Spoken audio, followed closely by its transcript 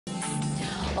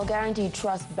Well, Guaranty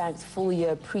Trust Bank's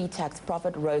full-year pre-tax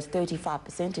profit rose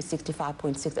 35% to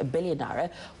 65.6 billion naira.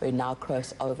 We're now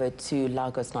crossed over to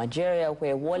Lagos, Nigeria,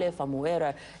 where Wole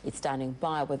Famuera is standing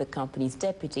by with the company's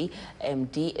deputy,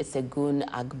 MD Segun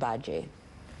Agbaje.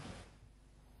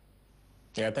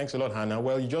 Yeah, thanks a lot, Hannah.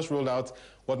 Well, you just rolled out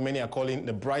what many are calling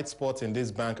the bright spots in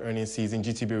this bank earnings season.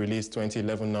 GTB released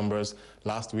 2011 numbers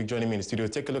last week. Joining me in the studio,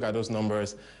 take a look at those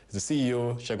numbers, is the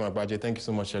CEO, Segun Agbaje. Thank you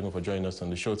so much, Segun, for joining us on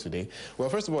the show today. Well,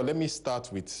 first of all, let me start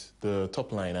with the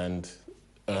top line. And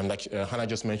like Hannah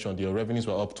just mentioned, your revenues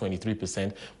were up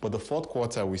 23%. But the fourth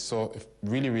quarter, we saw a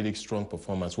really, really strong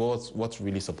performance. What's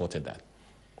really supported that?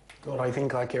 God, I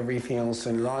think like everything else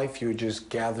in life, you're just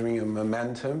gathering a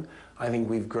momentum. I think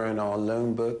we've grown our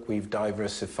loan book, we've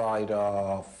diversified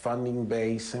our funding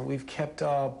base, and we've kept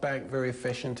our bank very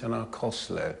efficient and our costs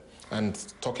low.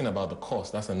 And talking about the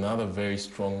cost, that's another very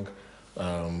strong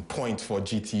point for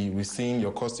GT. We're seeing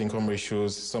your cost-income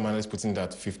ratios, some analysts putting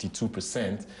that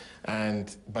 52%,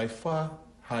 and by far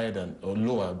higher than or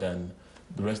lower than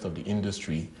the rest of the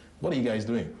industry. What are you guys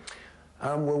doing?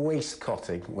 We're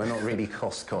waste-cutting. We're not really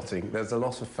cost-cutting. There's a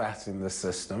lot of fat in the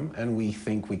system, and we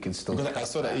think we can still cut I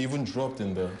saw that even dropped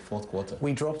in the fourth quarter.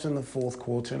 We dropped in the fourth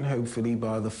quarter, and hopefully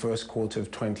by the first quarter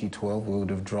of 2012, we would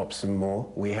have dropped some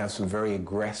more. We have some very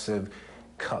aggressive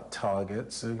cut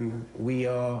targets, and we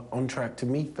are on track to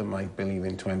meet them, I believe,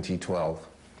 in 2012.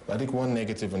 I think one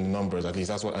negative in the numbers, at least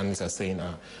that's what analysts are saying,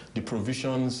 are the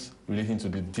provisions relating to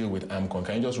the deal with AMCON.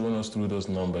 Can you just run us through those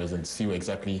numbers and see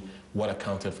exactly what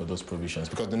accounted for those provisions?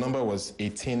 Because the number was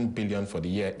 18 billion for the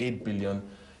year, 8 billion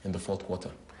in the fourth quarter.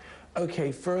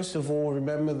 Okay, first of all,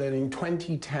 remember that in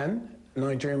 2010,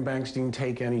 Nigerian banks didn't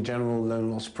take any general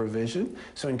loan loss provision.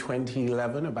 So in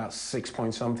 2011, about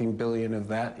 6-point-something billion of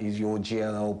that is your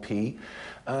GLLP.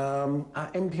 Our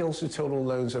NPLs to total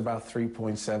loans are about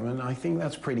 3.7. I think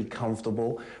that's pretty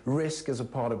comfortable. Risk is a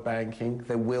part of banking.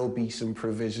 There will be some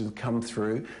provisions come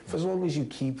through. For as long as you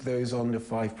keep those under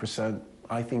 5%,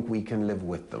 I think we can live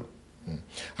with them.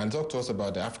 And talk to us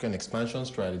about the African expansion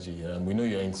strategy. We know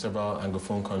you're in several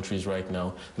Anglophone countries right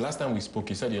now. The last time we spoke,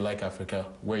 you said you like Africa.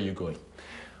 Where are you going?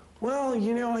 Well,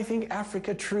 you know, I think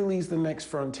Africa truly is the next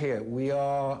frontier. We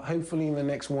are, hopefully in the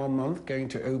next 1 month, going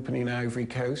to open in Ivory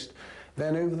Coast.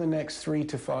 Then over the next 3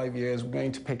 to 5 years, we're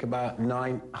going to pick about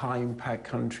 9 high-impact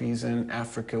countries in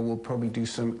Africa. We'll probably do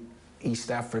some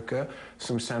East Africa,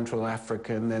 some Central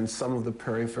Africa, and then some of the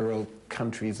peripheral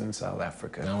countries in South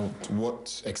Africa. Now, to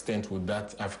what extent would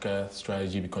that Africa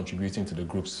strategy be contributing to the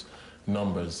group's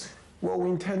numbers? Well, we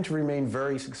intend to remain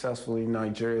very successful in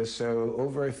Nigeria, so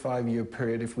over a 5-year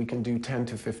period, if we can do 10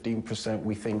 to 15%,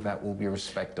 we think that will be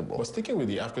respectable. Well, sticking with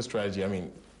the Africa strategy, I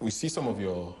mean, we see some of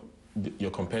your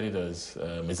competitors,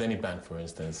 Zenith Bank, for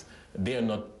instance, they are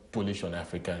not bullish on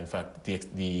Africa. In fact,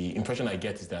 the impression I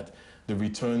get is that the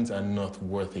returns are not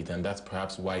worth it, and that's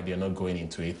perhaps why they're not going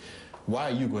into it.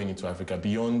 Why are you going into Africa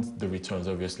beyond the returns,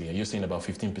 obviously? Are you saying about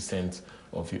 15%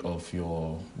 of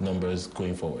your numbers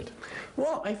going forward?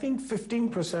 Well, I think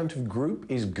 15% of group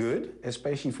is good,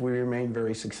 especially if we remain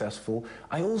very successful.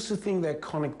 I also think there are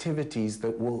connectivities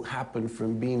that will happen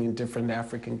from being in different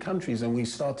African countries, and we've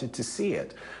started to see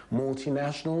it.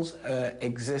 Multinationals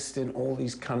exist in all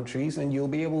these countries, and you'll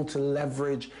be able to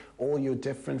leverage all your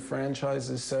different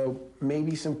franchises, so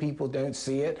maybe some people don't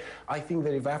see it. I think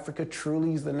that if Africa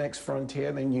truly is the next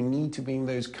frontier, then you need to be in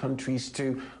those countries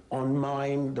to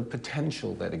unmine the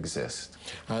potential that exists.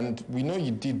 And we know you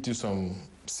did do some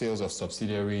sales of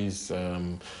subsidiaries.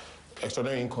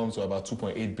 Extraordinary incomes were about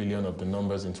 2.8 billion of the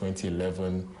numbers in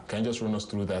 2011. Can you just run us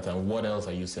through that, and what else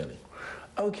are you selling?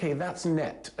 Okay, that's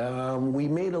net. We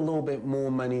made a little bit more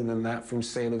money than that from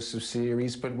sale of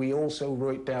subsidiaries, but we also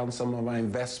wrote down some of our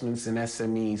investments in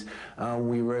SMEs.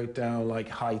 We wrote down like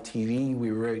High TV,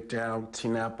 we wrote down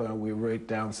Tinapa, we wrote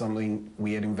down something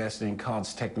we had invested in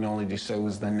Cards Technology, so it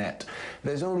was the net.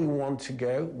 There's only one to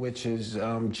go, which is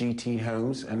GT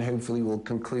Homes, and hopefully we'll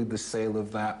conclude the sale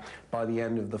of that by the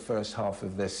end of the first half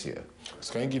of this year.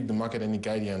 So can you give the market any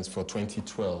guidance for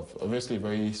 2012? Obviously, a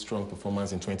very strong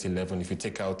performance in 2011. If you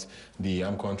take out the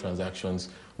AMCON transactions,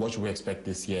 what should we expect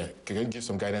this year? Can you give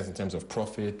some guidance in terms of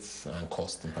profits and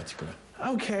cost in particular?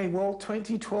 Okay, well,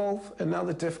 2012,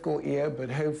 another difficult year, but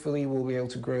hopefully we'll be able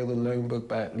to grow the loan book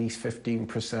by at least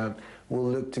 15%. We'll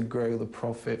look to grow the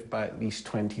profit by at least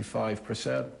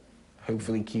 25%.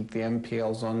 Hopefully keep the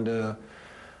NPLs under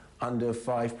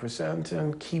 5%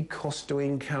 and keep cost to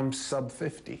income sub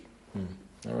 50.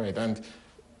 All right, and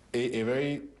a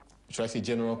very, should I say,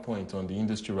 general point on the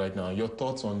industry right now. Your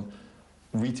thoughts on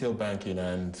retail banking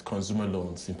and consumer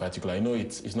loans in particular? I know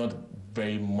it's not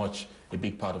very much a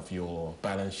big part of your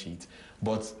balance sheet,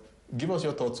 but give us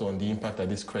your thoughts on the impact that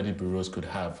these credit bureaus could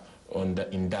have on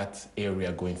in that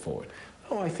area going forward.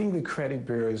 Oh, I think the credit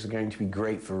bureaus are going to be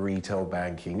great for retail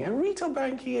banking. And retail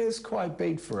banking is quite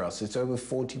big for us. It's over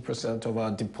 40% of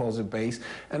our deposit base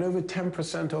and over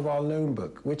 10% of our loan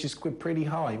book, which is pretty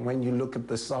high when you look at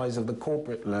the size of the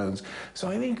corporate loans. So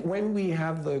I think when we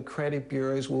have the credit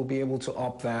bureaus, we'll be able to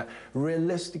up that.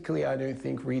 Realistically, I don't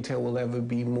think retail will ever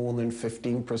be more than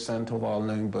 15% of our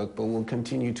loan book, but we'll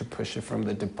continue to push it from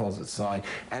the deposit side,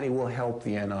 and it will help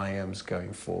the NIMs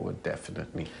going forward,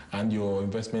 definitely. And your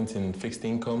investment in fixed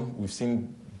income, we've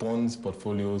seen bonds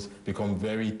portfolios become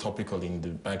very topical in the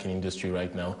banking industry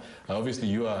right now. Obviously,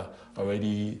 you are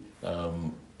already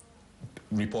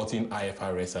reporting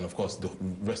IFRS, and of course, the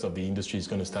rest of the industry is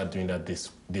going to start doing that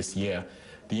this year.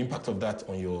 The impact of that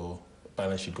on your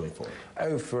balance sheet going forward?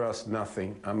 Oh, for us,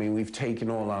 nothing. I mean, we've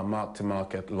taken all our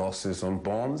mark-to-market losses on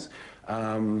bonds.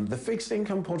 The fixed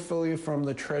income portfolio from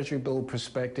the Treasury bill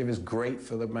perspective is great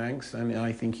for the banks, and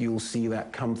I think you'll see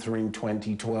that come through in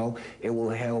 2012. It will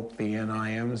help the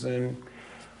NIMs, and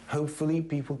hopefully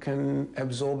people can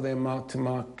absorb their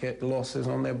mark-to-market losses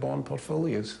on their bond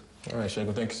portfolios. All right,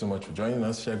 Segun, thank you so much for joining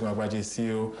us. Segun Agbaje,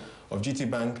 CEO of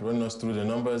GTBank, running us through the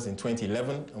numbers in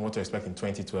 2011 and what to expect in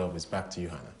 2012. Is back to you,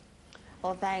 Hannah.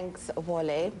 Well, thanks,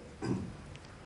 Wale.